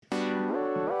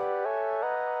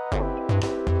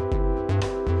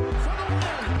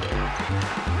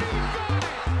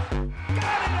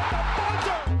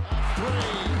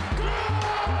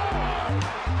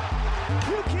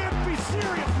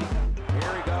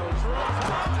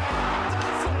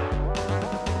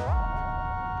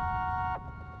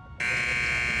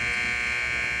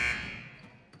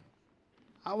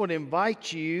would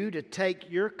invite you to take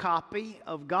your copy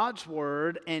of God's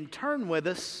Word and turn with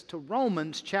us to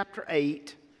Romans chapter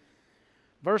 8,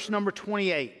 verse number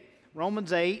 28.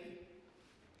 Romans 8,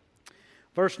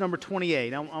 verse number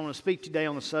 28. I want to speak today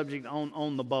on the subject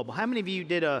on the bubble. How many of you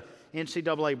did a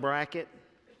NCAA bracket?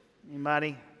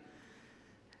 Anybody?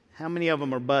 How many of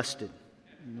them are busted?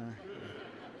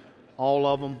 All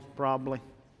of them, probably.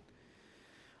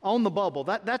 On the bubble,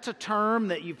 that's a term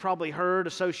that you've probably heard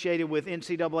associated with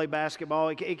NCAA basketball.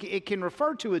 It can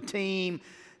refer to a team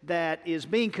that is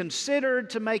being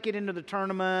considered to make it into the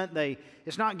tournament.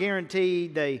 It's not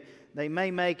guaranteed. They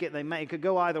may make it. It could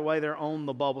go either way. They're on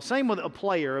the bubble. Same with a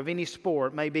player of any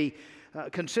sport. May be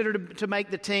considered to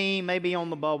make the team, maybe on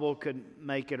the bubble, could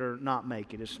make it or not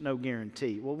make it. It's no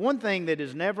guarantee. Well, one thing that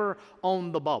is never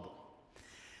on the bubble,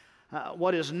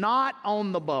 what is not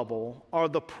on the bubble are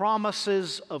the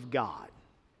promises of God.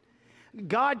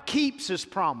 God keeps His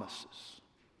promises.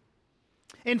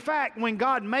 In fact, when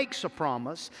God makes a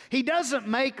promise, He doesn't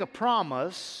make a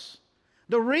promise.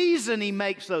 The reason He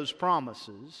makes those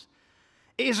promises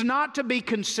is not to be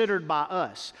considered by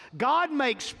us. God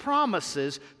makes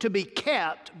promises to be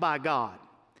kept by God,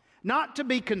 not to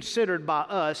be considered by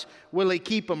us, will He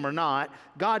keep them or not.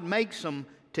 God makes them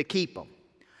to keep them.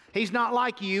 He's not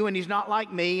like you, and He's not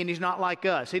like me, and He's not like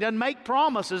us. He doesn't make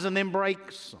promises and then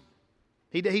breaks them.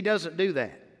 He doesn't do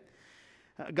that.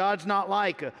 God's not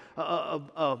like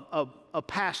a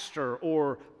pastor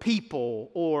or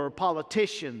people or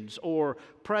politicians or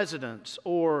presidents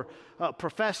or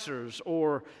professors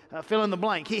or fill in the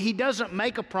blank. He doesn't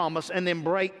make a promise and then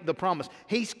break the promise.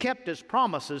 He's kept His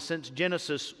promises since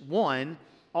Genesis 1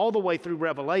 all the way through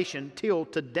Revelation till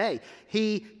today.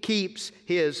 He keeps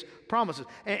His promises.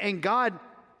 And God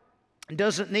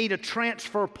doesn't need a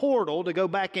transfer portal to go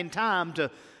back in time to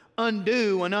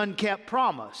undo an unkept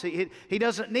promise. He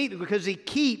doesn't need it because He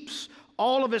keeps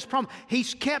all of His promises.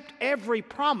 He's kept every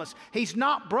promise. He's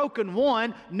not broken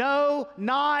one. No,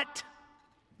 not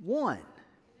one.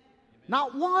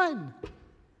 Not one.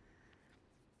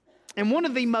 And one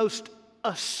of the most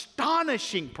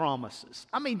astonishing promises,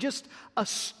 just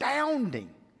astounding,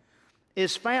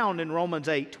 is found in Romans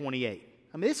 8:28.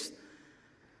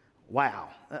 Wow.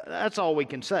 That's all we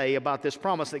can say about this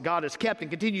promise that God has kept and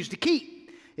continues to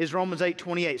keep, is Romans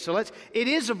 8:28. So it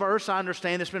is a verse, I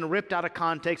understand, that's been ripped out of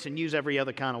context and used every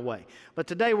other kind of way. But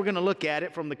today we're going to look at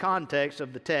it from the context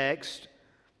of the text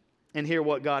and hear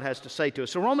what God has to say to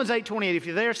us. So Romans 8:28, if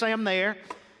you're there, say I'm there.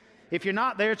 If you're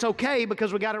not there, it's okay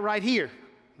because we got it right here.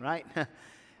 Right?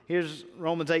 Here's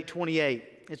Romans 8:28.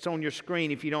 It's on your screen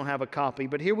if you don't have a copy.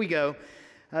 But here we go.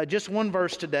 Just one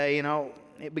verse today, and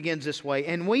it begins this way.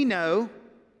 And we know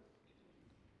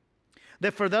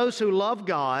that for those who love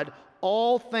God,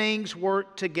 all things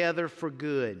work together for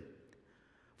good.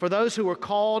 For those who are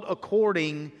called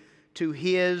according to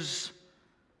His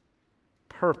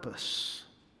purpose.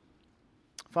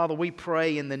 Father, we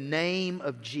pray in the name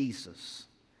of Jesus.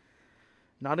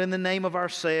 Not in the name of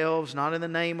ourselves, not in the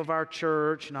name of our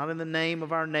church, not in the name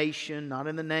of our nation, not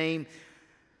in the name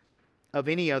of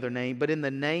any other name, but in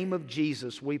the name of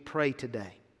Jesus we pray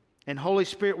today. And Holy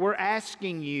Spirit, we're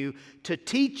asking You to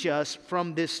teach us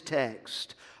from this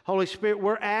text. Holy Spirit,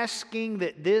 we're asking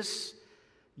that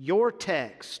Your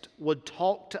text would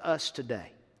talk to us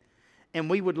today, and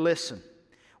we would listen.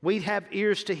 We'd have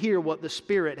ears to hear what the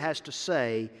Spirit has to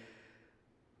say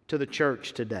to the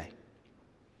church today.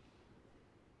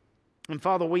 And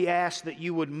Father, we ask that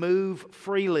You would move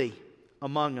freely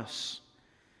among us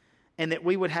and that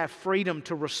we would have freedom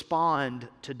to respond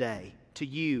today to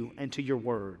You and to Your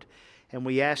Word. And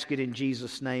we ask it in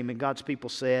Jesus' name. And God's people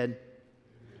said,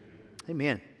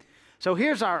 Amen. So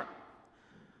here's our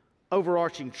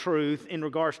overarching truth in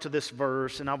regards to this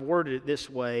verse, and I've worded it this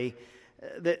way,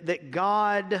 that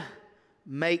God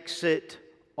makes it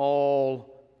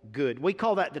all good. We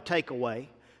call that the takeaway.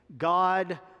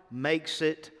 God makes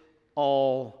it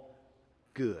all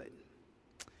good.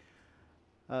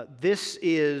 This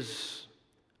is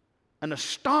an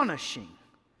astonishing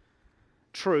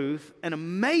truth, an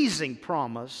amazing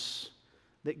promise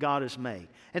that God has made.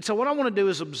 And so what I want to do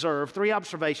is observe three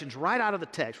observations right out of the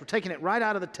text. We're taking it right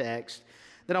out of the text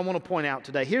that I want to point out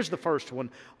today. Here's the first one.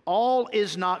 All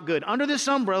is not good. Under this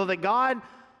umbrella that God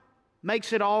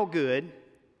makes it all good,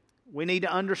 we need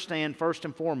to understand first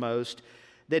and foremost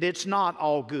that it's not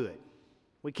all good.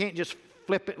 We can't just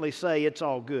flippantly say it's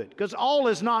all good, because all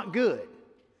is not good.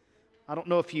 I don't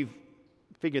know if you've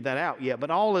figured that out yet, but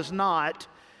all is not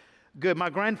good. My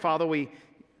grandfather, we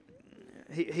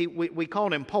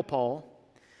called him Pawpaw.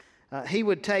 He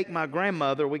would take my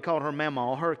grandmother, we called her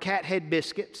Mamaw, her cat head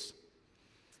biscuits,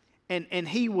 And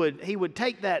he would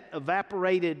take that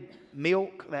evaporated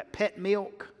milk, that pet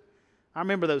milk. I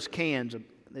remember those cans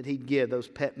that he'd give, those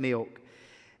pet milk.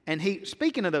 And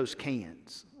speaking of those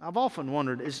cans, I've often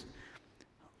wondered,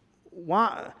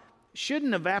 why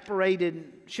shouldn't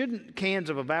cans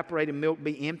of evaporated milk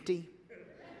be empty?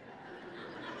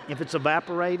 If it's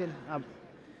evaporated?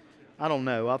 I don't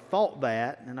know. I've thought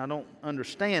that, and I don't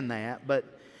understand that. But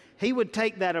he would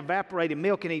take that evaporated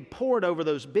milk and he'd pour it over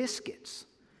those biscuits.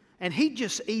 And he'd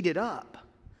just eat it up.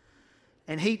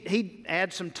 And he'd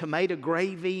add some tomato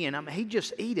gravy, and he'd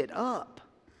just eat it up.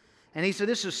 And he said,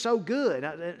 this is so good.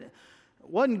 It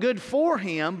wasn't good for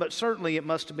him, but certainly it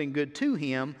must have been good to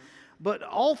him. But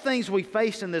all things we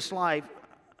face in this life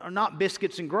are not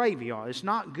biscuits and gravy. It's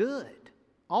not good.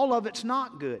 All of it's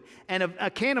not good. And a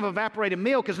can of evaporated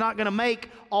milk is not going to make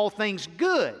all things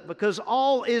good, because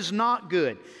all is not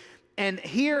good. And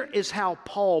here is how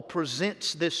Paul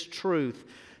presents this truth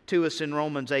to us in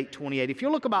Romans 8:28. If you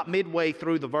look about midway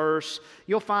through the verse,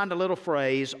 you'll find a little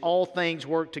phrase, all things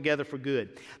work together for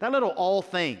good. That little all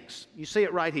things, you see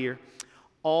it right here.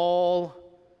 All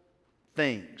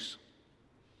things.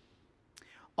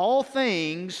 All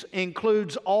things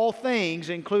includes all things,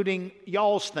 including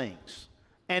y'all's things,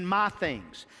 and my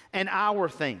things, and our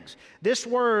things. This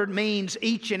word means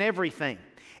each and everything.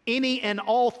 Any and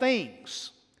all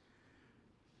things.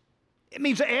 It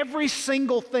means every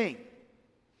single thing.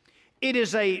 It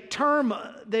is a term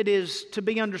that is to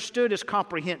be understood as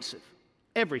comprehensive.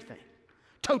 Everything.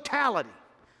 Totality.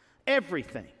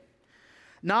 Everything.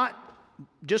 Not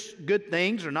just good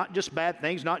things, or not just bad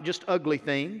things, not just ugly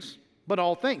things, but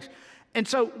all things. And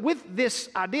so with this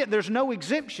idea, there's no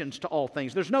exemptions to all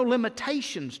things. There's no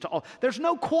limitations to all. There's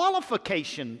no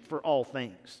qualification for all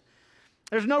things.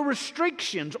 There's no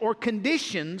restrictions or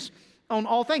conditions on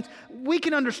all things. We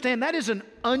can understand that is an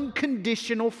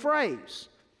unconditional phrase.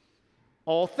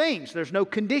 All things. There's no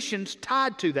conditions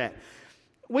tied to that.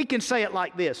 We can say it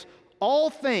like this.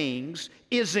 All things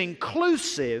is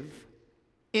inclusive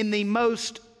in the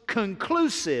most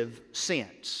conclusive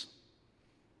sense.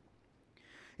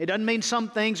 It doesn't mean some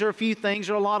things or a few things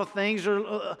or a lot of things,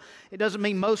 or it doesn't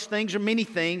mean most things or many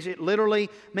things. It literally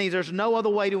means there's no other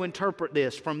way to interpret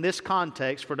this from this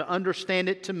context for to understand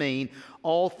it to mean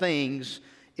all things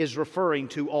is referring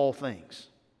to all things.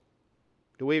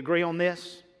 Do we agree on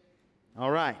this?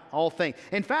 All right, all things.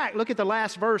 In fact, look at the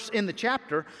last verse in the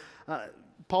chapter.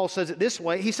 Paul says it this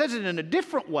way. He says it in a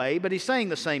different way, but he's saying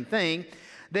the same thing,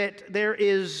 that there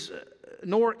is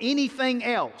nor anything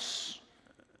else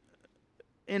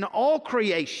in all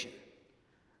creation,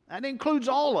 that includes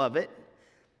all of it,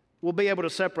 will be able to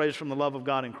separate us from the love of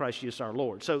God in Christ Jesus our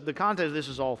Lord. So the context of this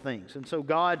is all things. And so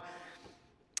God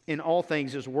in all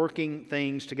things is working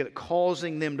things together,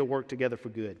 causing them to work together for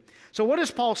good. So what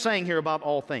is Paul saying here about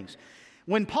all things?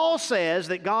 When Paul says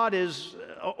that God is,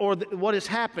 or what is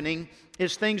happening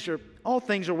is all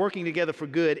things are working together for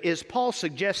good, is Paul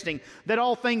suggesting that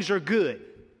all things are good?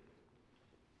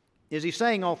 Is he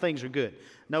saying all things are good?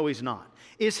 No, he's not.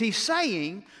 Is he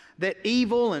saying that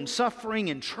evil and suffering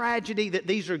and tragedy, that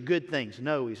these are good things?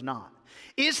 No, he's not.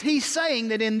 Is he saying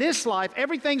that in this life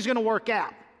everything's going to work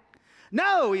out?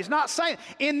 No, he's not saying.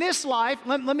 In this life,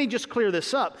 let me just clear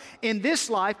this up. In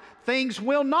this life, things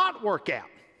will not work out,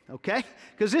 okay?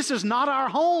 Because this is not our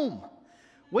home.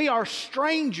 We are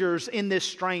strangers in this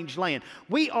strange land.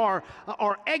 We are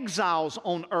exiles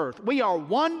on earth. We are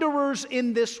wanderers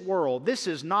in this world. This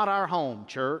is not our home,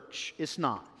 church. It's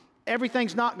not.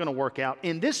 Everything's not going to work out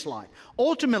in this life.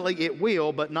 Ultimately, it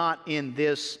will, but not in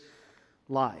this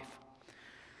life.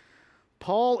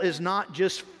 Paul is not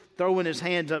just throwing his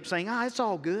hands up saying, it's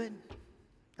all good.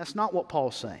 That's not what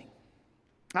Paul's saying.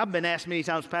 I've been asked many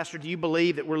times, Pastor, do you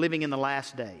believe that we're living in the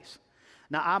last days?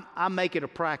 Now, I make it a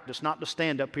practice not to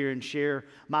stand up here and share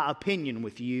my opinion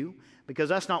with you, because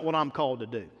that's not what I'm called to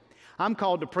do. I'm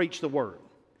called to preach the Word,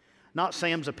 not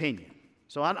Sam's opinion.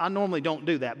 So I normally don't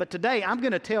do that. But today, I'm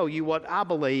going to tell you what I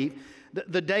believe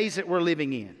the days that we're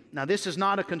living in. Now, this is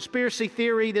not a conspiracy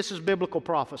theory. This is biblical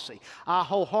prophecy. I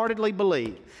wholeheartedly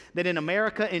believe that in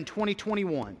America in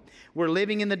 2021, we're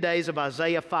living in the days of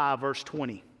Isaiah 5, verse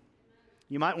 20.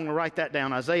 You might want to write that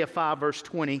down. Isaiah 5, verse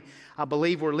 20. I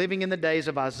believe we're living in the days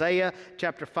of Isaiah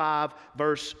chapter 5,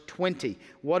 verse 20.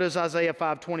 What does Isaiah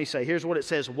 5:20 say? Here's what it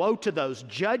says. Woe to those,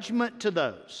 judgment to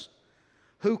those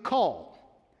who call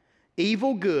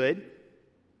evil good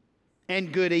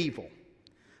and good evil,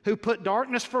 who put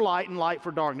darkness for light and light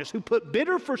for darkness, who put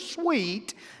bitter for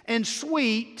sweet and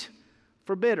sweet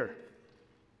for bitter.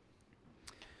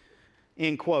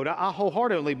 End quote. I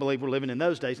wholeheartedly believe we're living in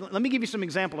those days. Let me give you some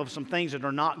example of some things that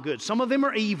are not good. Some of them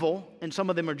are evil and some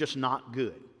of them are just not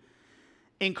good.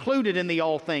 included in the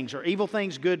all things, or evil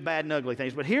things, good, bad, and ugly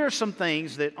things. But here are some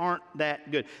things that aren't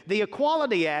that good. The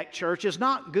Equality Act, church, is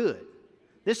not good.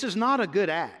 This is not a good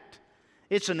act.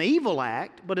 It's an evil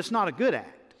act, but it's not a good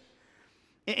act.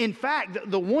 In fact,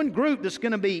 the one group that's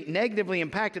going to be negatively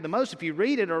impacted the most, if you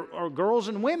read it, are girls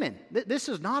and women. This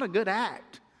is not a good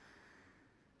act.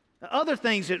 Other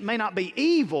things that may not be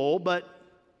evil, but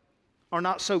are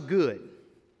not so good,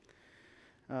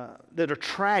 that are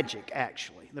tragic,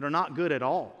 actually, that are not good at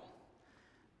all.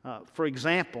 For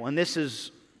example, and this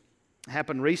has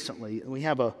happened recently, we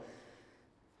have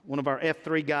one of our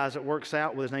F3 guys that works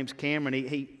out with, his name's Cameron.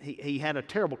 He had a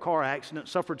terrible car accident,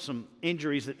 suffered some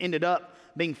injuries that ended up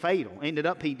being fatal.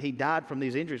 He died from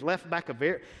these injuries, left back a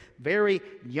very, very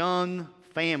young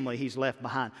family he's left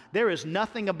behind. There is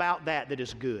nothing about that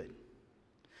is good.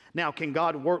 Now, can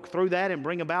God work through that and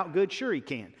bring about good? Sure He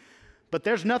can. But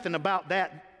there's nothing about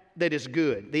that is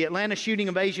good. The Atlanta shooting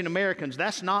of Asian Americans,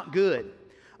 that's not good.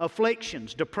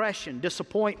 Afflictions, depression,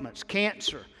 disappointments,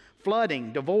 cancer,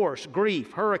 flooding, divorce,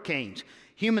 grief, hurricanes,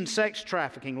 human sex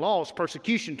trafficking, loss,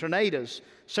 persecution, tornadoes,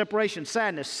 separation,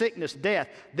 sadness, sickness, death.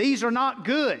 These are not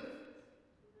good.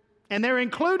 And they're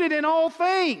included in all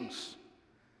things.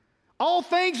 All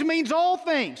things means all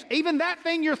things. Even that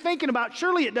thing you're thinking about,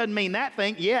 surely it doesn't mean that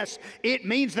thing. Yes, it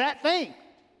means that thing.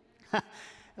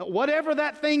 Whatever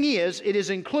that thing is, it is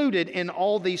included in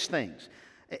all these things.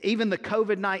 Even the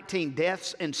COVID-19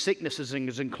 deaths and sicknesses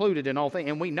is included in all things,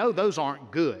 and we know those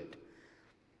aren't good.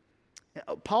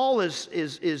 Paul is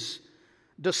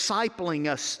discipling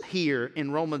us here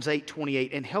in Romans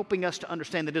 8:28 and helping us to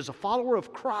understand that as a follower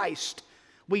of Christ,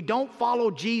 we don't follow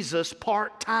Jesus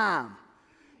part-time.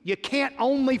 You can't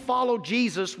only follow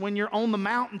Jesus when you're on the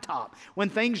mountaintop, when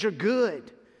things are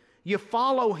good. You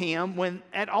follow Him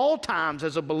at all times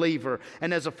as a believer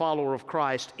and as a follower of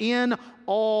Christ in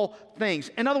all things.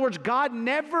 In other words, God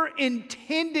never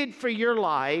intended for your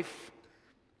life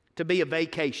to be a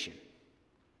vacation.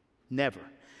 Never.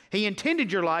 He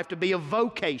intended your life to be a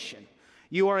vocation.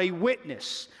 You are a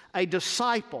witness, a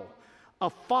disciple,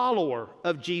 a follower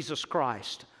of Jesus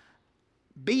Christ,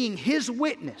 being His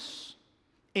witness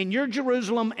in your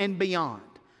Jerusalem and beyond.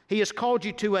 He has called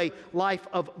you to a life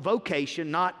of vocation,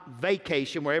 not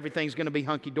vacation, where everything's going to be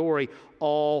hunky-dory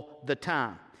all the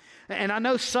time. And I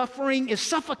know suffering is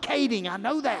suffocating. I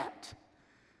know that.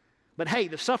 But hey,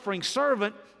 the suffering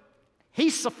servant, he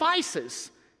suffices.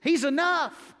 He's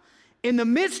enough in the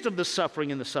midst of the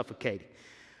suffering and the suffocating.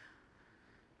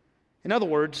 In other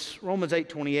words, Romans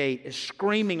 8:28 is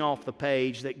screaming off the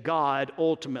page that God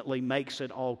ultimately makes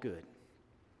it all good.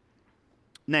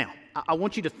 Now, I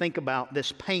want you to think about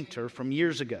this painter from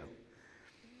years ago,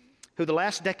 who the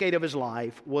last decade of his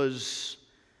life was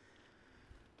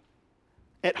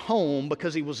at home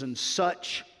because he was in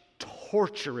such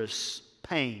torturous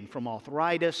pain from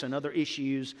arthritis and other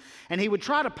issues. And he would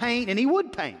try to paint, and he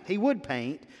would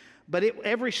paint, but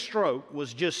every stroke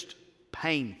was just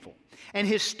painful. And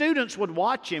his students would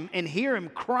watch him and hear him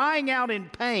crying out in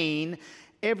pain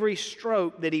every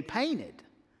stroke that he painted.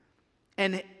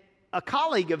 And a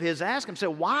colleague of his asked him, said,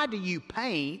 "Why do you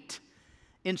paint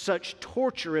in such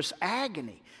torturous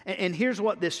agony?" And here's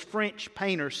what this French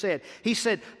painter said. He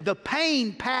said, "The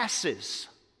pain passes,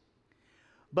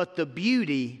 but the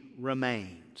beauty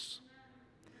remains."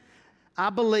 I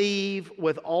believe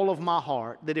with all of my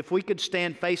heart that if we could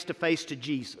stand face to face to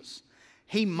Jesus,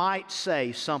 He might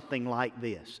say something like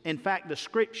this. In fact, the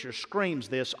Scripture screams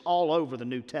this all over the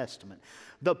New Testament.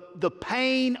 The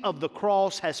pain of the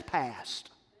cross has passed.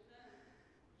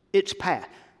 It's past.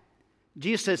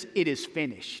 Jesus says, "It is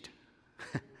finished."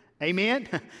 Amen?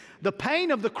 The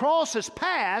pain of the cross has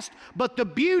passed, but the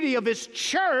beauty of His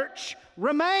church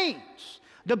remains.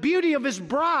 The beauty of His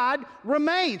bride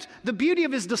remains. The beauty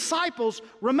of His disciples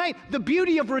remains. The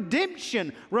beauty of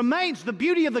redemption remains. The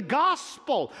beauty of the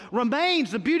gospel remains.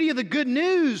 The beauty of the good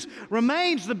news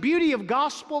remains. The beauty of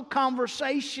gospel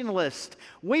conversationalists,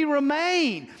 we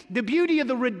remain. The beauty of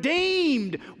the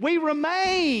redeemed, we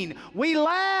remain. We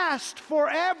last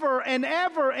forever and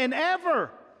ever and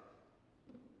ever.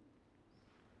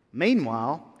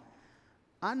 Meanwhile,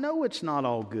 I know it's not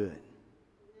all good.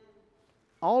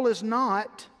 All is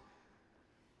not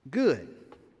good.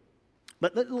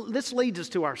 But this leads us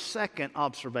to our second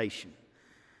observation.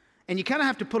 And you kind of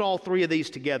have to put all three of these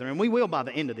together, and we will by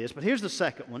the end of this. But here's the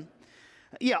second one.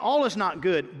 Yeah, all is not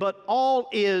good, but all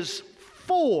is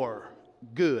for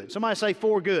good. Somebody say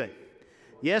for good.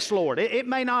 Yes, Lord. It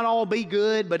may not all be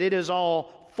good, but it is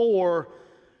all for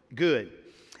good.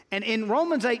 And in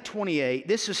Romans 8:28,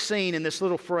 this is seen in this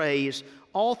little phrase,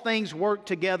 all things work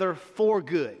together for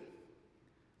good.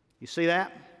 You see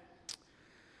that?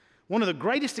 One of the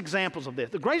greatest examples of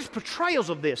this, the greatest portrayals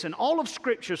of this in all of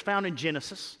Scripture is found in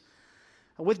Genesis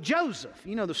with Joseph.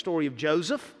 You know the story of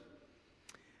Joseph.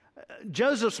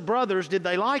 Joseph's brothers, did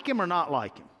they like him or not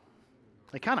like him?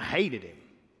 They kind of hated him,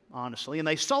 honestly, and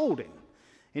they sold him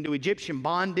into Egyptian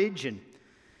bondage, and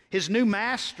his new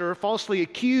master falsely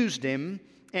accused him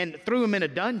and threw him in a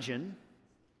dungeon.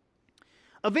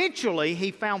 Eventually, he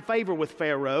found favor with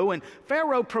Pharaoh, and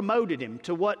Pharaoh promoted him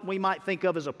to what we might think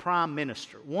of as a prime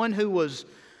minister, one who was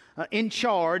in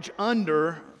charge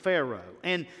under Pharaoh.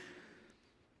 And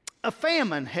a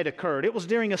famine had occurred. It was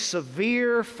during a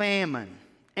severe famine,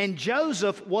 and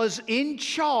Joseph was in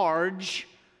charge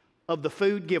of the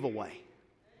food giveaway.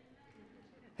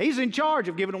 He's in charge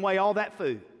of giving away all that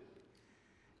food.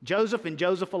 Joseph and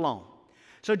Joseph alone.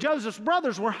 So Joseph's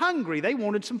brothers were hungry. They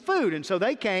wanted some food, and so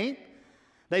they came.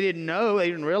 They didn't know, they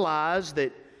didn't realize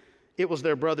that it was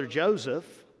their brother Joseph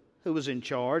who was in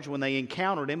charge when they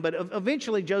encountered him. But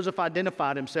eventually Joseph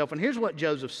identified himself, and here's what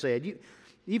Joseph said.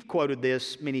 You've quoted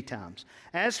this many times.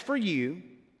 As for you,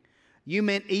 you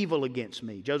meant evil against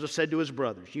me. Joseph said to his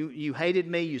brothers, you hated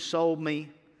me, you sold me,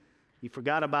 you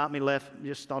forgot about me, left,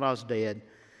 just thought I was dead.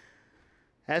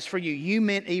 As for you, you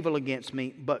meant evil against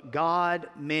me, but God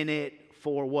meant it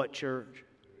for what, church?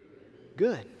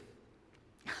 Good.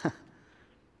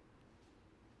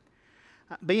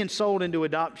 Being sold into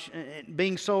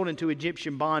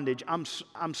Egyptian bondage, I'm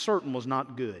certain was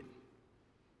not good.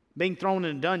 Being thrown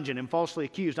in a dungeon and falsely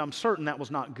accused, I'm certain that was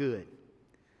not good.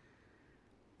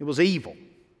 It was evil.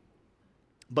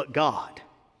 But God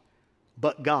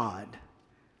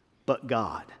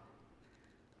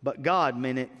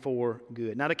meant it for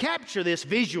good. Now, to capture this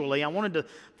visually, I wanted to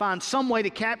find some way to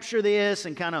capture this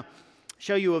and kind of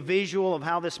show you a visual of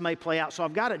how this may play out. So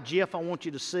I've got a GIF I want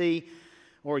you to see,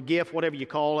 or a GIF, whatever you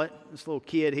call it. This little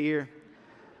kid here.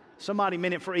 Somebody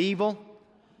meant it for evil,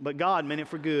 but God meant it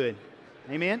for good.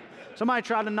 Amen? Somebody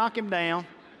tried to knock him down,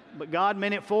 but God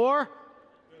meant it for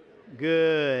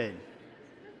good.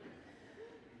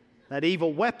 That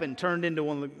evil weapon turned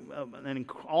into an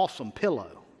awesome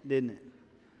pillow, didn't it?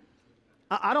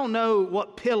 I don't know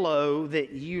what pillow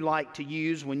that you like to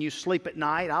use when you sleep at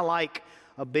night. I like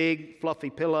a big,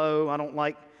 fluffy pillow. I don't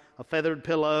like a feathered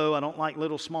pillow. I don't like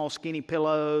little, small, skinny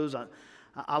pillows.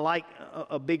 I like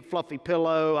a big, fluffy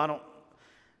pillow. I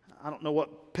don't know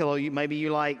what pillow maybe you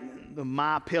like the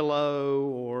My Pillow,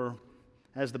 or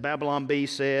as the Babylon Bee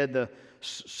said, the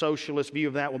socialist view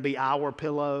of that would be Our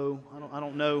Pillow. I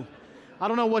don't know. I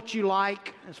don't know what you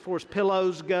like as far as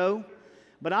pillows go,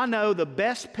 but I know the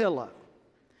best pillow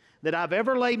that I've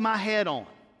ever laid my head on,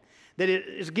 that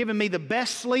it has given me the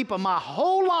best sleep of my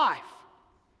whole life,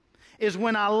 is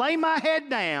when I lay my head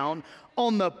down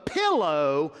on the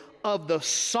pillow of the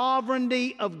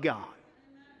sovereignty of God.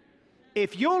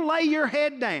 If you'll lay your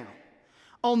head down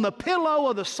on the pillow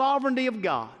of the sovereignty of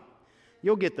God,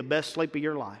 you'll get the best sleep of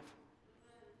your life.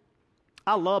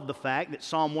 I love the fact that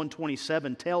Psalm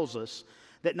 127 tells us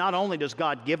that not only does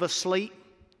God give us sleep,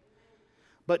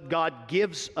 but God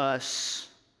gives us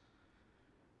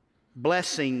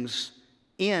blessings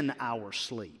in our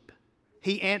sleep.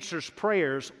 He answers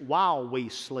prayers while we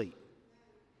sleep.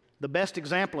 The best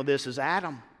example of this is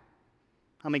Adam.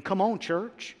 I mean, come on,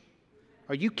 church.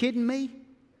 Are you kidding me?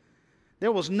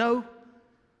 There was no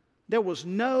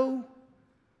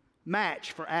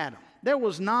match for Adam. There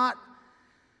was not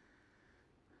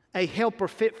a helper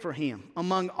fit for him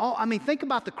among all. I mean, think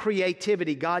about the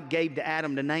creativity God gave to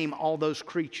Adam to name all those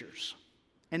creatures.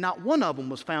 And not one of them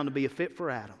was found to be a fit for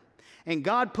Adam. And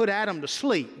God put Adam to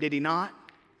sleep, did he not?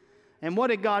 And what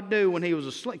did God do when he was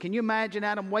asleep? Can you imagine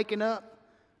Adam waking up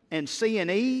and seeing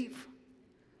Eve?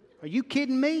 Are you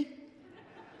kidding me?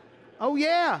 Oh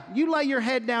yeah, you lay your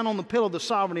head down on the pillow of the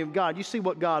sovereignty of God, you see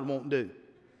what God won't do.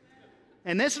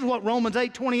 And this is what Romans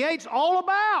 8:28 is all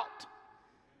about.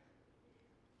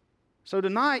 So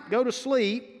tonight, go to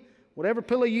sleep, whatever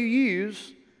pillow you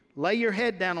use, lay your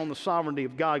head down on the sovereignty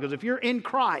of God. Because if you're in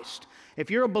Christ, if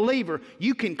you're a believer,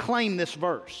 you can claim this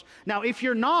verse. Now, if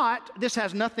you're not, this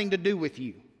has nothing to do with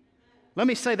you. Let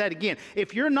me say that again.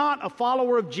 If you're not a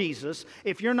follower of Jesus,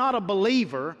 if you're not a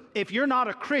believer, if you're not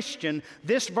a Christian,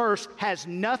 this verse has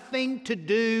nothing to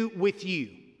do with you.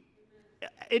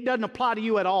 It doesn't apply to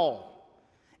you at all.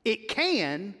 It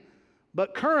can,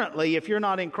 but currently, if you're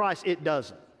not in Christ, it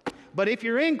doesn't. But if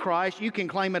you're in Christ, you can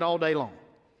claim it all day long.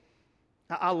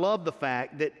 I love the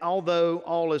fact that although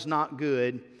all is not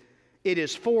good, it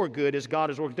is for good as God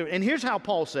is working through it. And here's how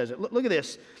Paul says it. Look at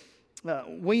this.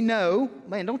 We know.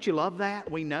 Man, don't you love that?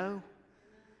 We know.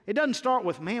 It doesn't start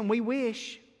with, man, we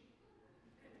wish.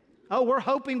 Oh, we're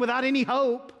hoping without any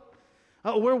hope.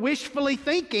 Oh, we're wishfully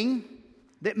thinking.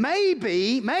 That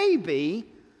maybe,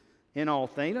 in all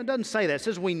things, it doesn't say that, it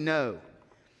says we know.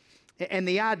 And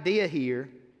the idea here,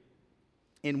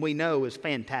 and we know, is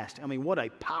fantastic. I mean, what a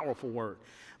powerful word.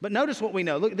 But notice what we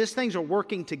know. Look, these things are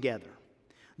working together.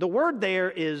 The word there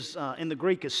is, in the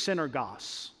Greek, is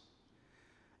synergos.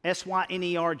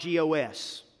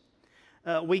 Synergos.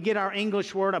 We get our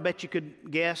English word, I bet you could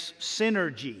guess,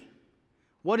 synergy.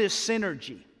 What is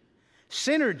synergy?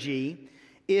 Synergy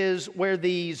is where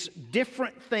these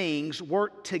different things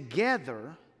work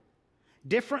together.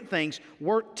 Different things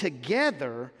work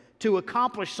together to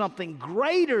accomplish something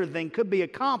greater than could be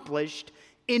accomplished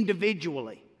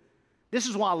individually. This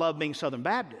is why I love being Southern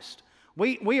Baptist.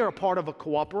 We are a part of a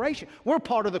cooperation. We're a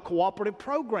part of the cooperative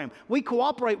program. We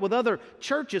cooperate with other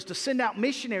churches to send out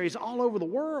missionaries all over the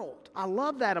world. I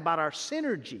love that about our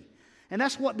synergy. And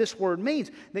that's what this word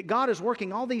means, that God is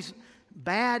working all these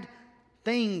bad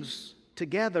things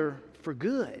together for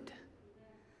good.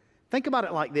 Think about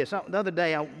it like this. The other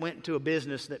day I went to a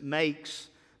business that makes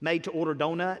made-to-order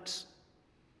donuts.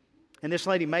 And this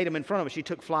lady made them in front of us. She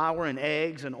took flour and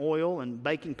eggs and oil and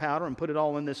baking powder and put it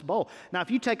all in this bowl. Now, if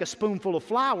you take a spoonful of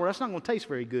flour, that's not going to taste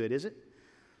very good, is it?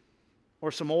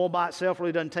 Or some oil by itself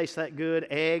really doesn't taste that good.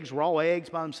 Eggs, raw eggs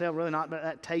by themselves, really not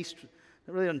that taste.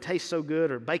 It really doesn't taste so good.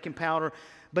 Or baking powder.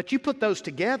 But you put those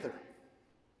together.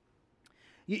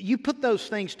 You put those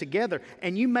things together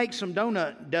and you make some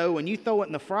donut dough and you throw it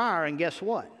in the fryer, and guess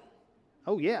what?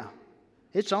 Oh, yeah,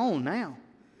 it's on now.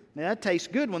 Now, that tastes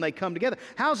good when they come together.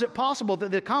 How is it possible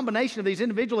that the combination of these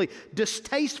individually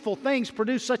distasteful things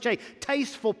produce such a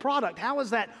tasteful product? How is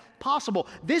that possible?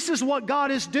 This is what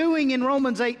God is doing in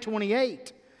Romans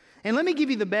 8:28. And let me give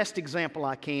you the best example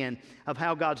I can of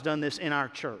how God's done this in our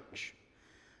church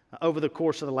over the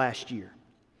course of the last year.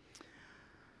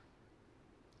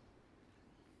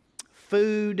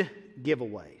 Food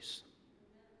giveaways.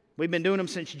 We've been doing them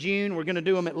since June. We're going to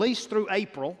do them at least through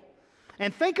April.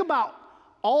 And think about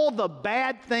all the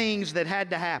bad things that had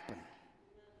to happen.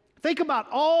 Think about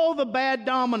all the bad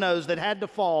dominoes that had to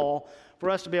fall for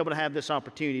us to be able to have this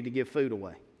opportunity to give food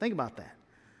away. Think about that.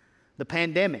 The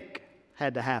pandemic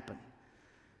had to happen.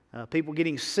 People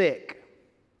getting sick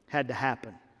had to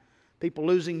happen. People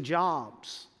losing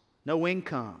jobs, no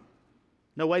income,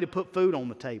 no way to put food on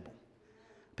the table.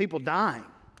 People dying.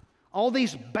 All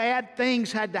these bad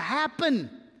things had to happen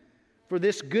for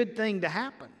this good thing to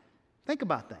happen. Think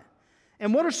about that.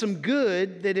 And what are some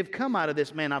good that have come out of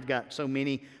this? Man, I've got so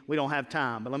many, we don't have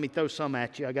time, but let me throw some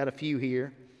at you. I got a few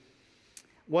here.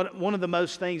 One of the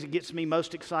most things that gets me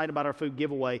most excited about our food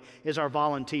giveaway is our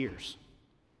volunteers.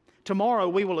 Tomorrow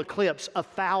we will eclipse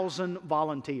 1,000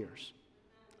 volunteers.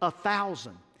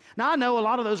 1,000. Now I know a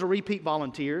lot of those are repeat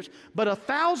volunteers, but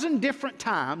 1,000 different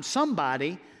times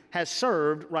somebody has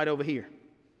served right over here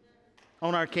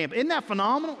on our campus. Isn't that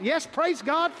phenomenal? Yes, praise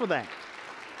God for that.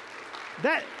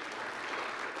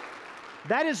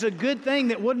 That is a good thing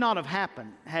that would not have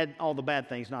happened had all the bad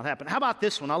things not happened. How about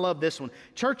this one? I love this one.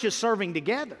 Churches serving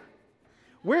together.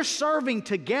 We're serving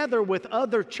together with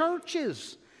other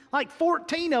churches. Like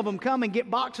 14 of them come and get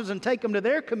boxes and take them to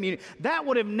their community. That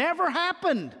would have never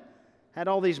happened had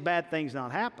all these bad things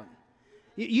not happened.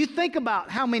 You think about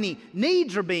how many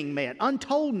needs are being met,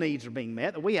 untold needs are being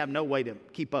met that we have no way to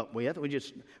keep up with.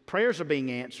 Prayers are being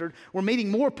answered. We're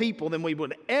meeting more people than we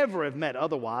would ever have met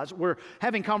otherwise. We're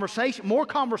having more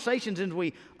conversations than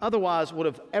we otherwise would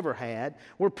have ever had.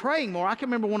 We're praying more. I can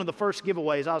remember one of the first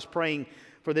giveaways. I was praying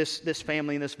for this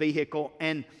family in this vehicle,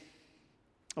 and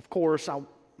of course,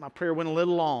 my prayer went a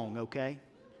little long, okay?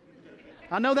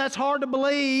 I know that's hard to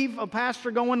believe, a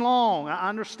pastor going long. I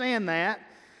understand that.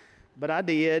 But I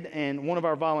did, and one of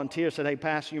our volunteers said, "Hey,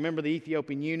 Pastor, you remember the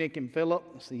Ethiopian eunuch and Philip?"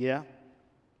 I said, "Yeah."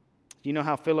 Do you know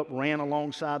how Philip ran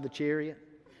alongside the chariot?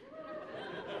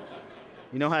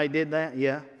 You know how he did that?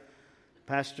 Yeah.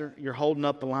 "Pastor, you're holding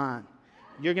up the line.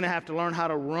 You're going to have to learn how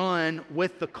to run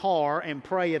with the car and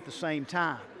pray at the same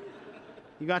time.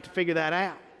 You got to figure that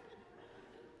out."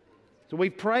 So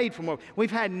we've prayed for more. We've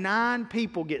had 9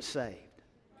 people get saved.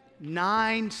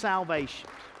 9 salvations.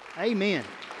 Amen.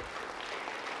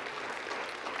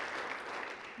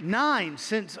 9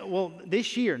 since,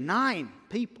 this year, 9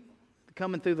 people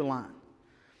coming through the line.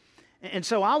 And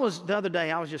so the other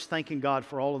day, I was just thanking God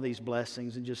for all of these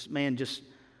blessings and just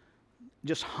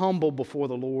humble before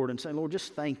the Lord and saying, "Lord,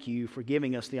 just thank you for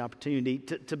giving us the opportunity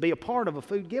to be a part of a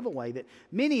food giveaway that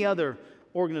many other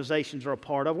organizations are a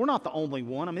part of. We're not the only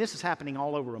one. I mean, this is happening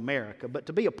all over America, but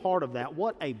to be a part of that,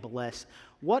 what a blessing,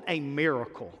 what a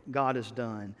miracle God has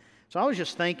done." So I was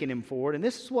just thanking Him for it, and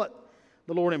this is what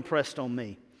the Lord impressed on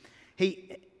me.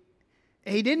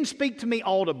 He didn't speak to me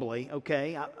audibly,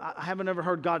 okay? I haven't ever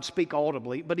heard God speak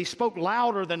audibly, but he spoke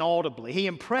louder than audibly. He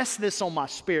impressed this on my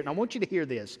spirit, and I want you to hear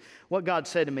this, what God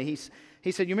said to me.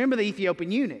 He said, you remember the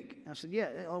Ethiopian eunuch? I said, yeah,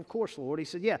 of course, Lord. He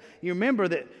said, yeah. You remember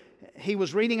that he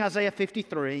was reading Isaiah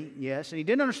 53, yes, and he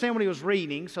didn't understand what he was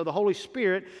reading, so the Holy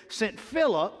Spirit sent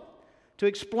Philip to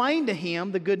explain to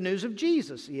him the good news of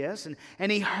Jesus, yes,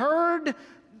 and he heard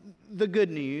the good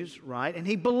news, right, and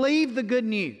he believed the good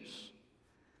news.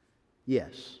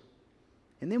 Yes.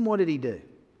 And then what did he do?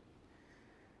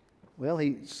 Well,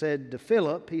 he said to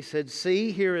Philip, he said,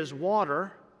 see, here is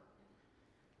water.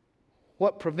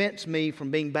 What prevents me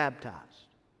from being baptized?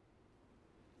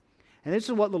 And this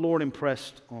is what the Lord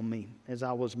impressed on me as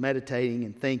I was meditating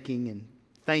and thinking and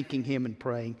thanking Him and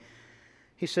praying.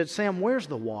 He said, Sam, where's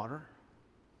the water?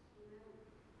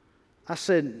 I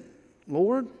said,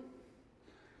 Lord?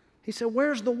 He said,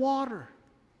 where's the water?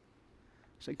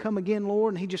 I said, come again,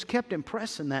 Lord. And he just kept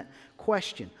impressing that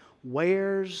question.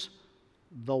 Where's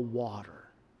the water?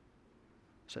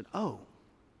 I said, oh.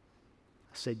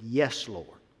 I said, yes, Lord.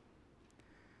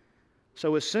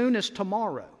 So as soon as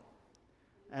tomorrow,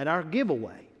 at our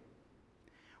giveaway,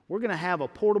 we're going to have a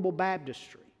portable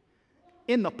baptistry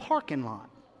in the parking lot.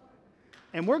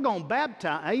 And we're going to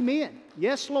baptize. Amen.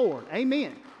 Yes, Lord.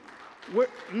 Amen.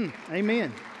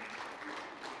 Amen.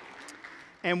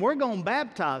 And we're going to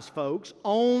baptize folks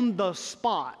on the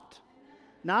spot.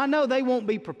 Now, I know they won't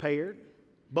be prepared,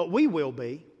 but we will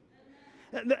be.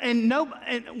 And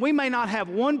we may not have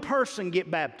one person get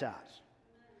baptized,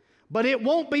 but it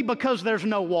won't be because there's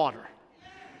no water.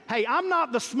 Hey, I'm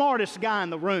not the smartest guy in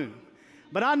the room,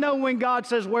 but I know when God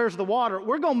says, where's the water,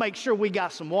 we're going to make sure we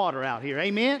got some water out here.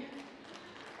 Amen?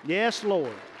 Yes,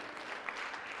 Lord.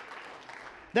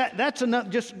 That's another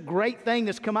just great thing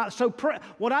that's come out. So pray,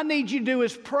 what I need you to do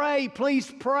is pray,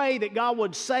 please pray that God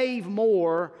would save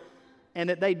more and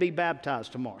that they'd be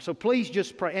baptized tomorrow. So please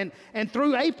just pray. And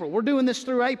through April, we're doing this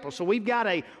through April. So we've got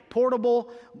a portable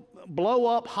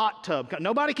blow-up hot tub.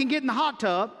 Nobody can get in the hot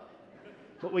tub,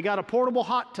 but we got a portable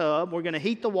hot tub. We're going to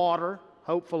heat the water,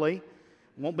 hopefully.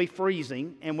 Won't be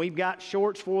freezing, and we've got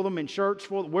shorts for them and shirts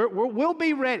for them. We'll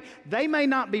be ready. They may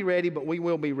not be ready, but we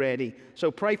will be ready. So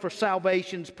pray for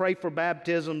salvations, pray for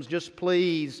baptisms. Just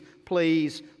please,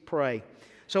 please pray.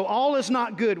 So all is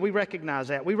not good. We recognize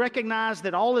that. We recognize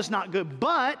that all is not good,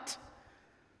 but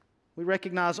we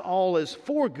recognize all is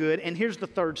for good. And here's the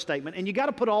third statement. And you got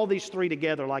to put all these three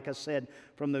together, like I said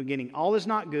from the beginning. All is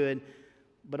not good,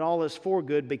 but all is for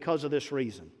good because of this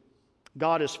reason.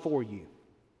 God is for you.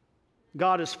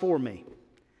 God is for me.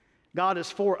 God is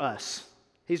for us.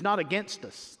 He's not against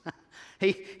us.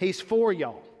 He's for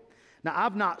y'all. Now,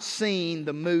 I've not seen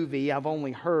the movie. I've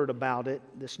only heard about it,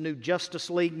 this new Justice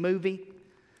League movie.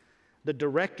 The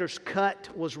director's cut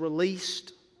was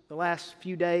released the last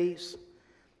few days.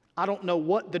 I don't know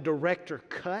what the director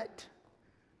cut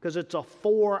because it's a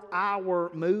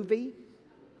 4-hour movie,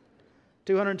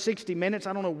 260 minutes.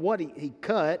 I don't know what he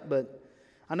cut, but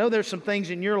I know there's some things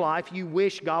in your life you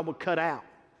wish God would cut out.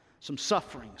 Some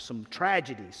suffering, some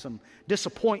tragedy, some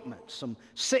disappointment, some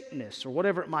sickness, or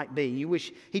whatever it might be. You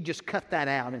wish He'd just cut that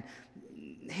out. And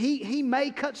He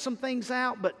may cut some things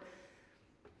out, but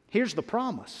here's the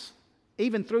promise.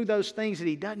 Even through those things that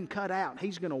He doesn't cut out,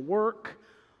 He's going to work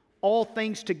all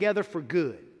things together for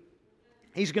good.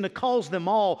 He's going to cause them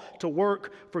all to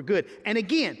work for good. And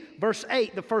again, verse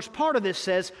 8, the first part of this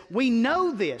says, we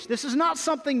know this. This is not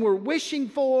something we're wishing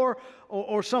for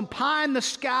or some pie in the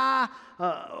sky,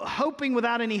 hoping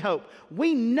without any hope.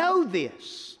 We know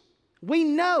this. We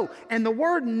know. And the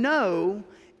word know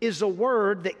is a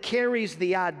word that carries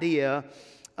the idea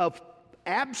of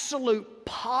absolute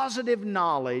positive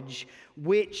knowledge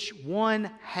which one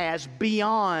has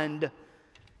beyond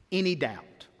any doubt.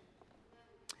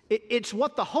 It's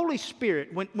what the Holy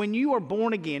Spirit, when you are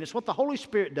born again, it's what the Holy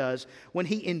Spirit does when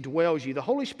He indwells you. The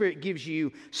Holy Spirit gives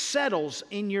you, settles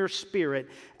in your spirit,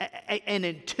 an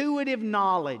intuitive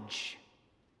knowledge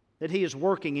that He is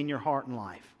working in your heart and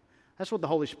life. That's what the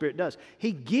Holy Spirit does.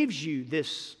 He gives you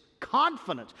this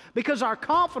confidence because our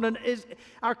confidence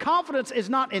is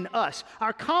not in us.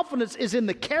 Our confidence is in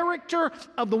the character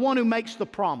of the one who makes the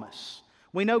promise.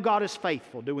 We know God is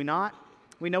faithful, do we not?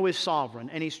 We know He's sovereign,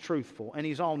 and He's truthful, and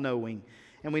He's all-knowing,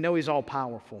 and we know He's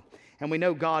all-powerful. And we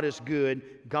know God is good,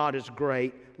 God is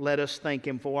great. Let us thank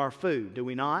Him for our food, do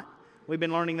we not? We've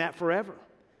been learning that forever.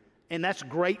 And that's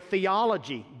great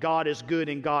theology. God is good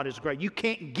and God is great. You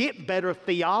can't get better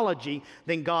theology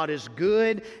than God is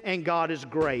good and God is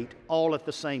great all at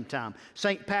the same time.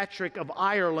 St. Patrick of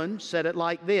Ireland said it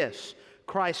like this: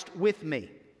 Christ with me,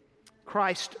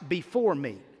 Christ before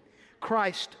me,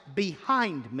 Christ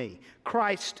behind me,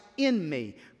 Christ in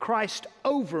me, Christ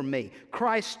over me,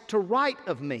 Christ to right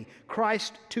of me,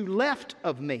 Christ to left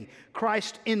of me,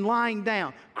 Christ in lying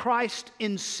down, Christ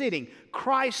in sitting,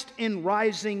 Christ in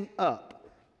rising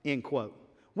up, end quote.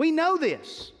 We know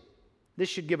this. This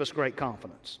should give us great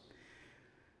confidence.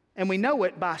 And we know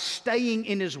it by staying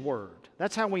in His Word.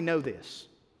 That's how we know this.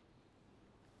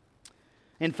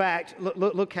 In fact,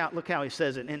 look how he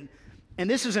says it. And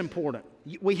this is important.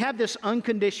 We have this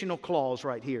unconditional clause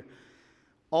right here.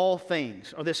 All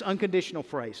things, or this unconditional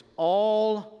phrase.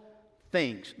 All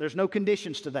things. There's no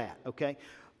conditions to that, okay?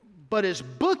 But as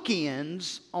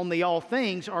bookends on the all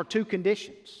things are two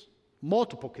conditions.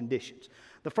 Multiple conditions.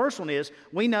 The first one is,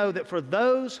 we know that for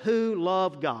those who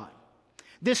love God.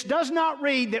 This does not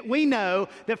read that we know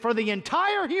that for the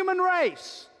entire human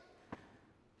race,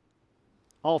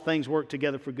 all things work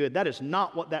together for good. That is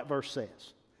not what that verse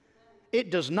says.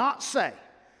 It does not say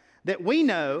that we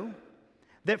know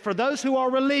that for those who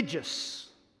are religious,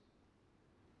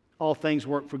 all things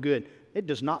work for good. It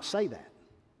does not say that.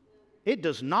 It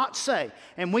does not say.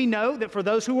 And we know that for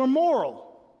those who are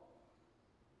moral,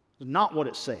 it's not what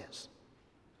it says.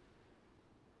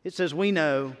 It says we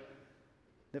know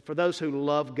that for those who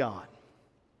love God.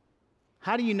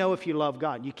 How do you know if you love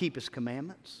God? You keep His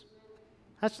commandments.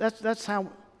 That's how,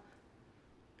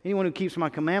 anyone who keeps my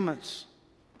commandments,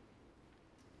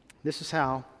 this is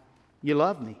how you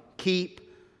love me. Keep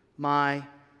my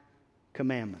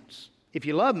commandments. If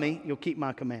you love me, you'll keep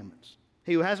my commandments.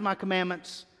 He who has my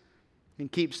commandments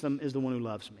and keeps them is the one who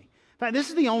loves me. In fact, this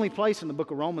is the only place in the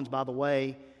book of Romans, by the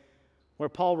way, where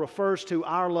Paul refers to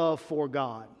our love for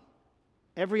God.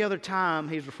 Every other time,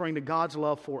 he's referring to God's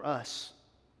love for us.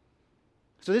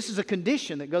 So this is a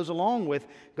condition that goes along with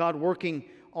God working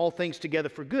all things together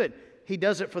for good. He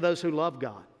does it for those who love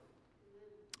God.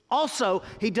 Also,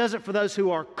 He does it for those who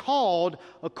are called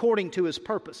according to His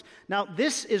purpose. Now,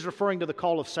 this is referring to the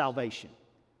call of salvation.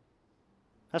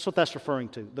 That's what that's referring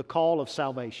to, the call of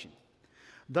salvation.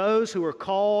 Those who are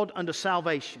called unto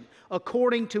salvation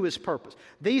according to His purpose.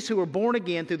 These who are born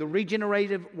again through the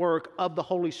regenerative work of the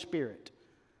Holy Spirit.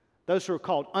 Those who are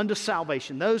called unto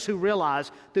salvation. Those who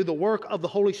realize through the work of the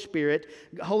Holy Spirit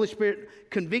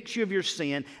convicts you of your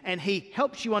sin, and He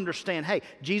helps you understand, hey,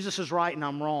 Jesus is right and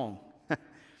I'm wrong.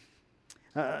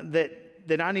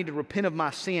 That I need to repent of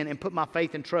my sin and put my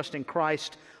faith and trust in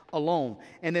Christ alone.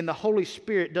 And then the Holy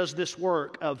Spirit does this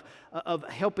work of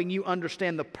helping you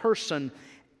understand the person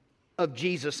of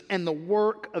Jesus and the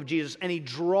work of Jesus, and He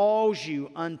draws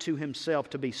you unto Himself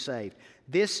to be saved.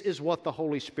 This is what the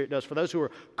Holy Spirit does for those who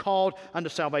are called unto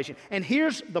salvation. And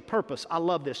here's the purpose. I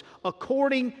love this.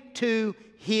 According to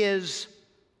His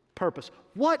purpose.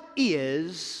 What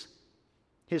is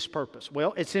His purpose?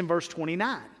 Well, it's in verse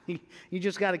 29. You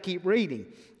just got to keep reading.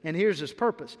 And here's His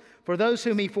purpose. For those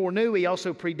whom He foreknew, He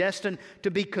also predestined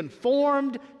to be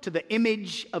conformed to the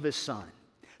image of His Son.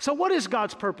 So what is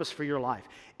God's purpose for your life?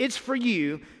 It's for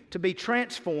you to be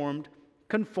transformed,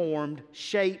 conformed,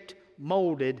 shaped,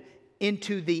 molded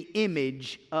into the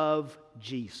image of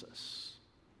Jesus.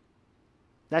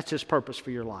 That's His purpose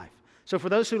for your life. So for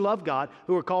those who love God,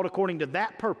 who are called according to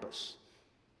that purpose,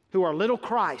 who are little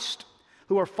Christ,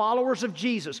 who are followers of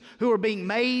Jesus, who are being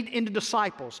made into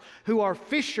disciples, who are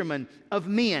fishermen of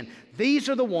men, these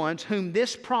are the ones whom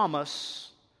this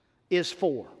promise is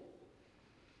for.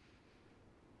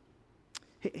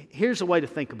 Here's a way to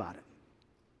think about it.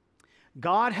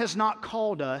 God has not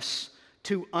called us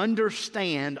to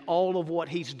understand all of what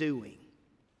He's doing.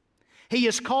 He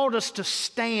has called us to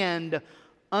stand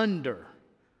under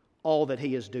all that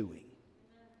He is doing.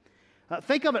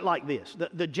 Think of it like this.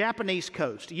 The Japanese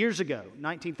coast, years ago,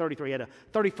 1933, had a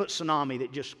 30-foot tsunami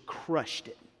that just crushed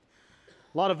it.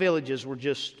 A lot of villages were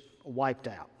just wiped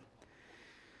out.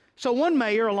 So one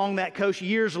mayor along that coast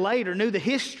years later knew the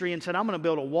history and said, I'm going to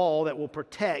build a wall that will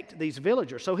protect these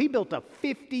villagers. So he built a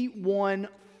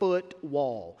 51-foot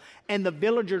wall. And the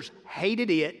villagers hated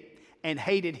it and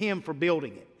hated him for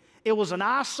building it. It was an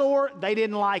eyesore. They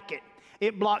didn't like it.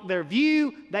 It blocked their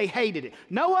view. They hated it.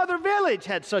 No other village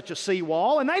had such a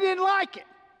seawall, and they didn't like it.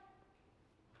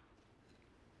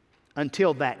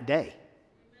 Until that day.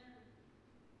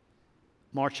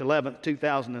 March 11th,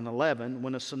 2011,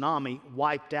 when a tsunami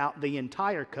wiped out the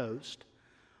entire coast,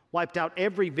 wiped out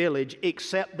every village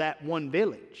except that one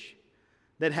village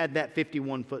that had that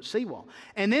 51-foot seawall.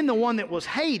 And then the one that was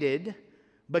hated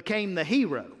became the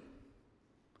hero.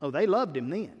 Oh, they loved him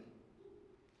then.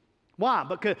 Why?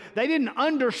 Because they didn't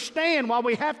understand why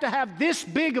we have to have this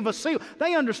big of a seawall.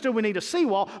 They understood we need a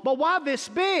seawall, but why this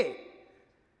big?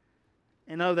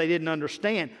 And no, they didn't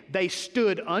understand. They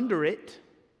stood under it,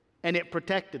 and it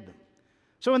protected them.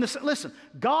 So listen,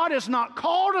 God has not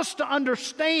called us to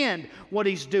understand what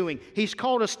He's doing. He's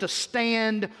called us to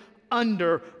stand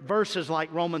under verses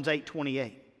like Romans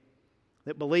 8:28.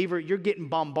 That, believer, you're getting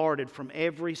bombarded from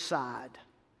every side.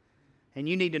 And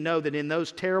you need to know that in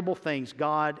those terrible things,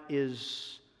 God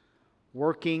is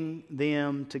working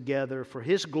them together for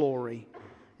His glory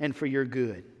and for your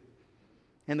good.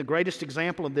 And the greatest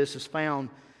example of this is found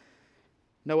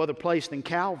no other place than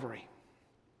Calvary.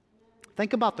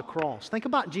 Think about the cross. Think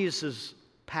about Jesus'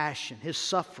 passion, His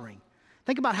suffering.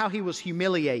 Think about how He was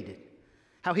humiliated,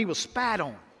 how He was spat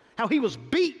on, how He was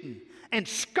beaten and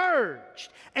scourged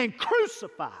and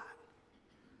crucified.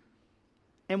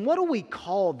 And what do we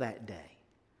call that day?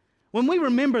 When we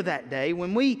remember that day,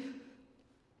 when we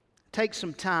take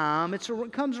some time, it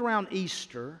comes around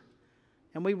Easter,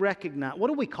 and we recognize, what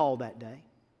do we call that day?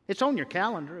 It's on your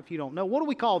calendar if you don't know. What do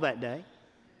we call that day?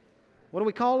 What do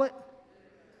we call it?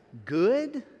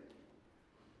 Good?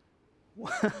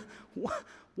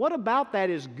 What about that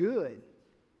is good?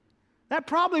 That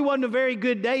probably wasn't a very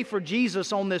good day for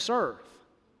Jesus on this earth.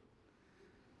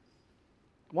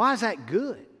 Why is that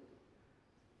good?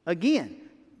 Again,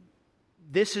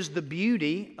 this is the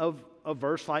beauty of a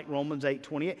verse like Romans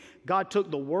 8:28. God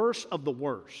took the worst of the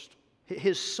worst,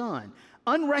 His Son,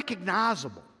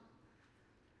 unrecognizable,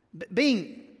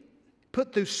 being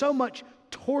put through so much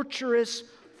torturous,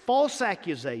 false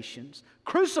accusations,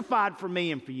 crucified for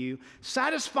me and for you,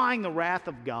 satisfying the wrath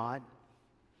of God,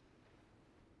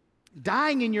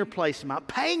 dying in your place,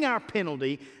 paying our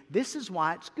penalty. This is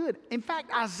why it's good. In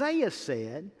fact, Isaiah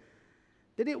said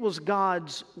that it was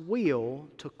God's will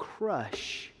to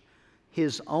crush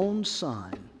His own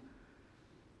Son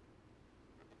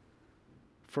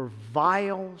for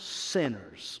vile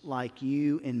sinners like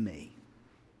you and me.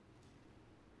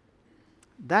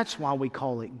 That's why we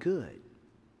call it good.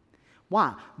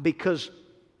 Why? Because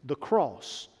the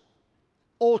cross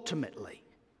ultimately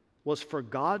was for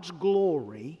God's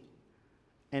glory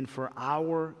and for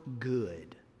our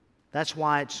good. That's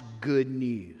why it's good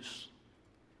news.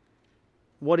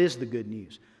 What is the good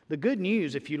news? The good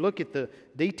news, if you look at the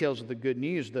details of the good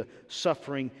news, the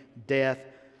suffering, death,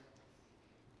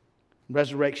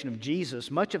 resurrection of Jesus,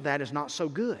 much of that is not so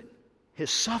good. His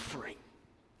suffering.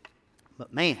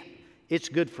 But man, it's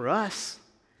good for us.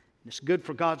 It's good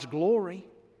for God's glory.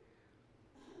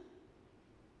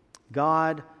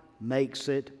 God makes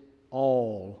it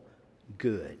all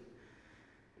good.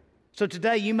 So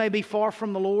today you may be far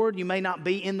from the Lord. You may not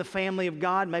be in the family of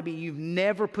God. Maybe you've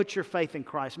never put your faith in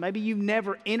Christ. Maybe you've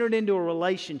never entered into a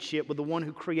relationship with the one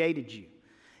who created you.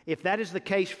 If that is the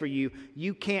case for you,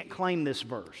 you can't claim this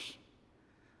verse.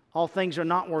 All things are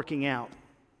not working out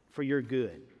for your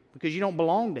good because you don't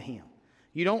belong to Him.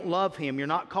 You don't love Him. You're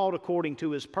not called according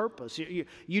to His purpose.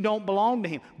 You don't belong to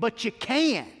Him, but you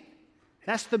can.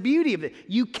 That's the beauty of it.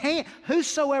 You can.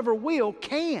 Whosoever will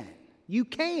can. You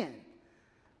can.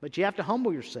 But you have to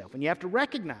humble yourself, and you have to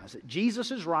recognize that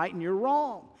Jesus is right and you're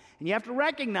wrong. And you have to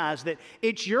recognize that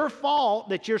it's your fault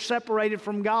that you're separated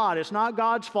from God. It's not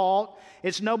God's fault.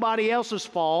 It's nobody else's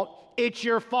fault. It's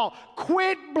your fault.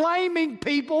 Quit blaming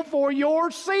people for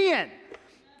your sin.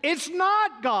 It's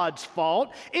not God's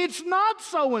fault. It's not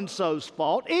so-and-so's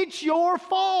fault. It's your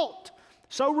fault.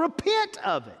 So repent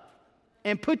of it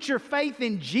and put your faith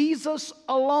in Jesus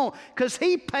alone, because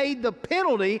He paid the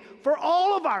penalty for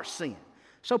all of our sin.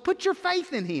 So put your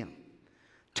faith in Him.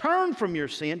 Turn from your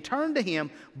sin. Turn to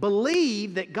Him.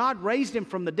 Believe that God raised Him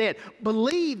from the dead.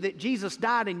 Believe that Jesus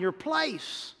died in your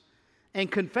place. And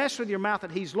confess with your mouth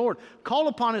that He's Lord. Call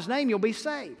upon His name, you'll be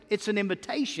saved. It's an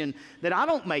invitation that I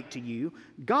don't make to you.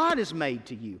 God has made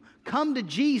to you. Come to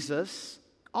Jesus,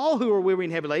 all who are weary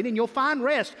and heavy laden, and you'll find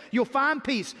rest. You'll find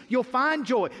peace. You'll find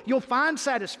joy. You'll find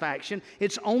satisfaction.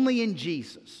 It's only in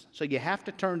Jesus. So you have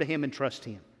to turn to Him and trust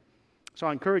Him. So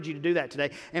I encourage you to do that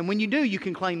today. And when you do, you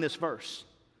can claim this verse.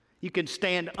 You can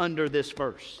stand under this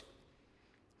verse.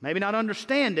 Maybe not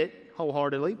understand it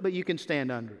wholeheartedly, but you can stand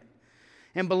under it.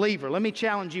 And believer, let me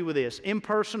challenge you with this. In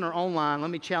person or online,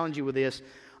 let me challenge you with this.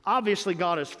 Obviously,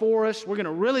 God is for us. We're going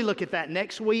to really look at that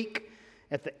next week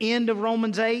at the end of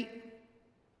Romans 8.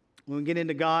 When we get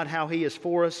into God, how He is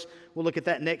for us, we'll look at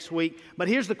that next week. But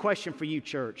here's the question for you,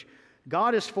 church.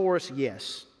 God is for us,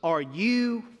 yes. Are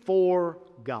you for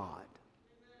God?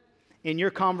 In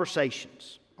your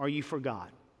conversations, are you for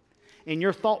God? In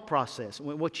your thought process,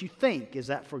 what you think, is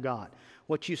that for God?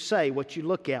 What you say, what you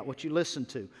look at, what you listen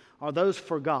to, are those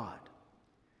for God?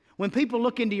 When people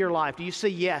look into your life, do you see,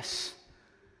 yes,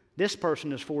 this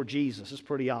person is for Jesus? It's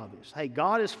pretty obvious. Hey,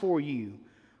 God is for you.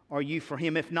 Are you for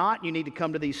Him? If not, you need to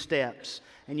come to these steps,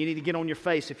 and you need to get on your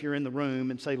face if you're in the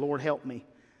room and say, Lord, help me.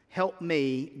 help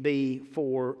me be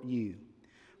for you.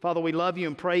 Father, we love you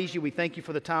and praise you. We thank you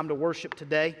for the time to worship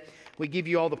today. We give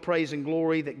you all the praise and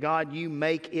glory that, God, you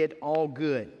make it all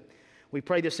good. We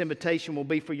pray this invitation will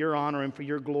be for your honor and for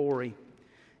your glory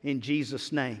in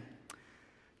Jesus' name.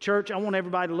 Church, I want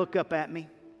everybody to look up at me,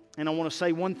 and I want to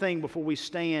say one thing before we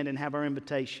stand and have our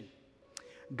invitation.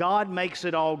 God makes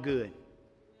it all good.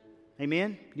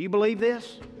 Amen? Do you believe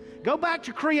this? Go back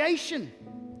to creation.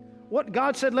 What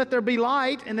God said, let there be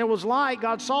light, and there was light.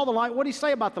 God saw the light. What did He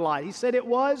say about the light? He said it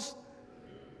was?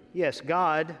 Yes,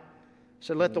 God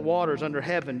said, let the waters under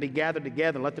heaven be gathered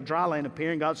together. Let the dry land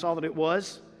appear, and God saw that it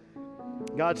was.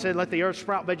 God said, let the earth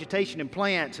sprout vegetation and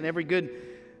plants and every good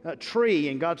tree,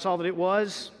 and God saw that it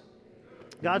was.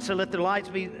 God said, let the lights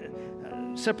be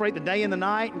separate the day and the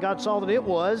night, and God saw that it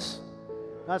was.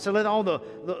 God said, let all the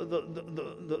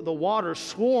waters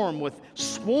swarm with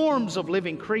swarms of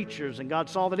living creatures, and God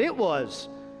saw that it was.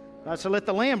 God said, let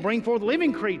the land bring forth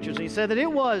living creatures, and He said that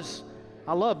it was.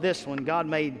 I love this one. God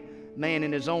made man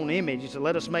in His own image. He said,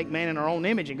 let us make man in our own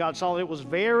image, and God saw that it was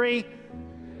very.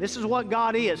 This is what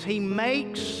God is. He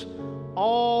makes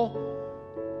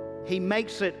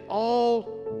it all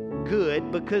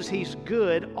good because He's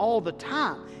good all the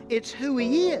time. It's who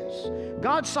He is.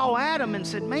 God saw Adam and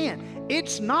said, man,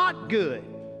 it's not good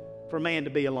for man to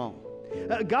be alone.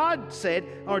 God said,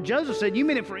 or Joseph said, you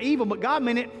meant it for evil, but God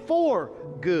meant it for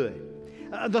good.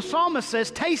 The psalmist says,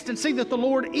 taste and see that the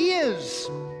Lord is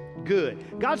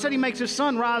good. God said He makes His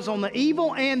sun rise on the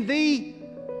evil and the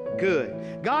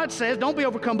good. God says, don't be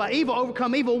overcome by evil,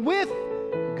 overcome evil with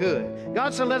good.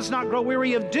 God said, let us not grow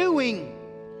weary of doing.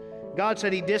 God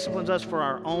said He disciplines us for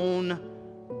our own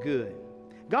good.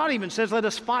 God even says, let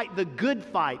us fight the good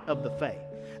fight of the faith.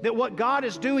 That what God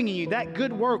is doing in you, that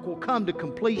good work will come to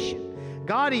completion.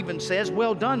 God even says,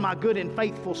 well done, my good and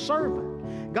faithful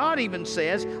servant. God even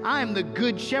says, I am the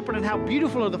good shepherd, and how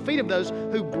beautiful are the feet of those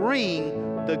who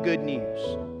bring the good news.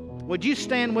 Would you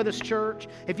stand with us, church?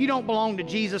 If you don't belong to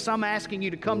Jesus, I'm asking you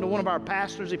to come to one of our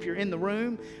pastors if you're in the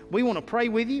room. We want to pray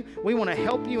with you. We want to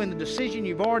help you in the decision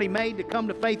you've already made to come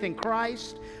to faith in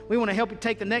Christ. We want to help you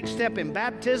take the next step in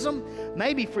baptism.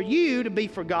 Maybe for you to be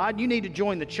for God, you need to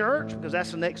join the church because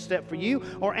that's the next step for you,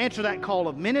 or answer that call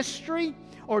of ministry,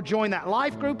 or join that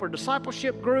life group or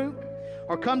discipleship group,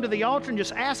 or come to the altar and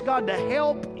just ask God to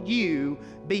help you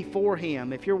before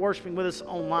Him. If you're worshiping with us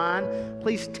online,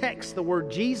 please text the word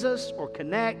Jesus or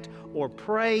connect or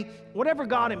pray. Whatever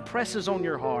God impresses on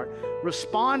your heart,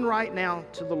 respond right now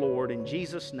to the Lord in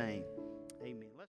Jesus' name.